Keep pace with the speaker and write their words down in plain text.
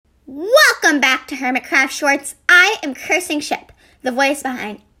Welcome back to Hermitcraft Shorts. I am Cursing Ship, the voice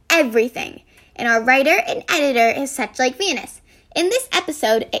behind everything, and our writer and editor is Such Like Venus. In this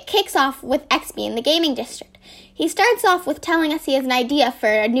episode, it kicks off with XB in the gaming district. He starts off with telling us he has an idea for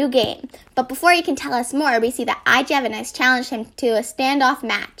a new game, but before he can tell us more, we see that iJevin has challenged him to a standoff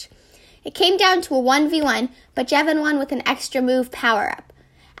match. It came down to a 1v1, but Jevin won with an extra move power-up.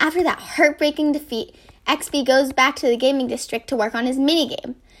 After that heartbreaking defeat, XB goes back to the gaming district to work on his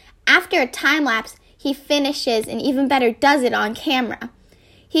minigame. After a time lapse, he finishes and even better does it on camera.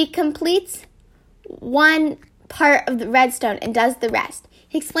 He completes one part of the redstone and does the rest.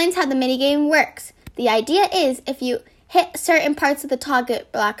 He explains how the minigame works. The idea is if you hit certain parts of the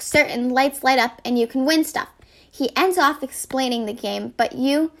target block, certain lights light up and you can win stuff. He ends off explaining the game, but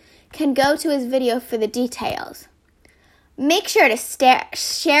you can go to his video for the details. Make sure to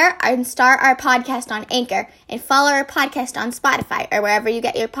share and star our podcast on Anchor and follow our podcast on Spotify or wherever you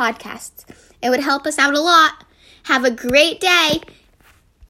get your podcasts. It would help us out a lot. Have a great day.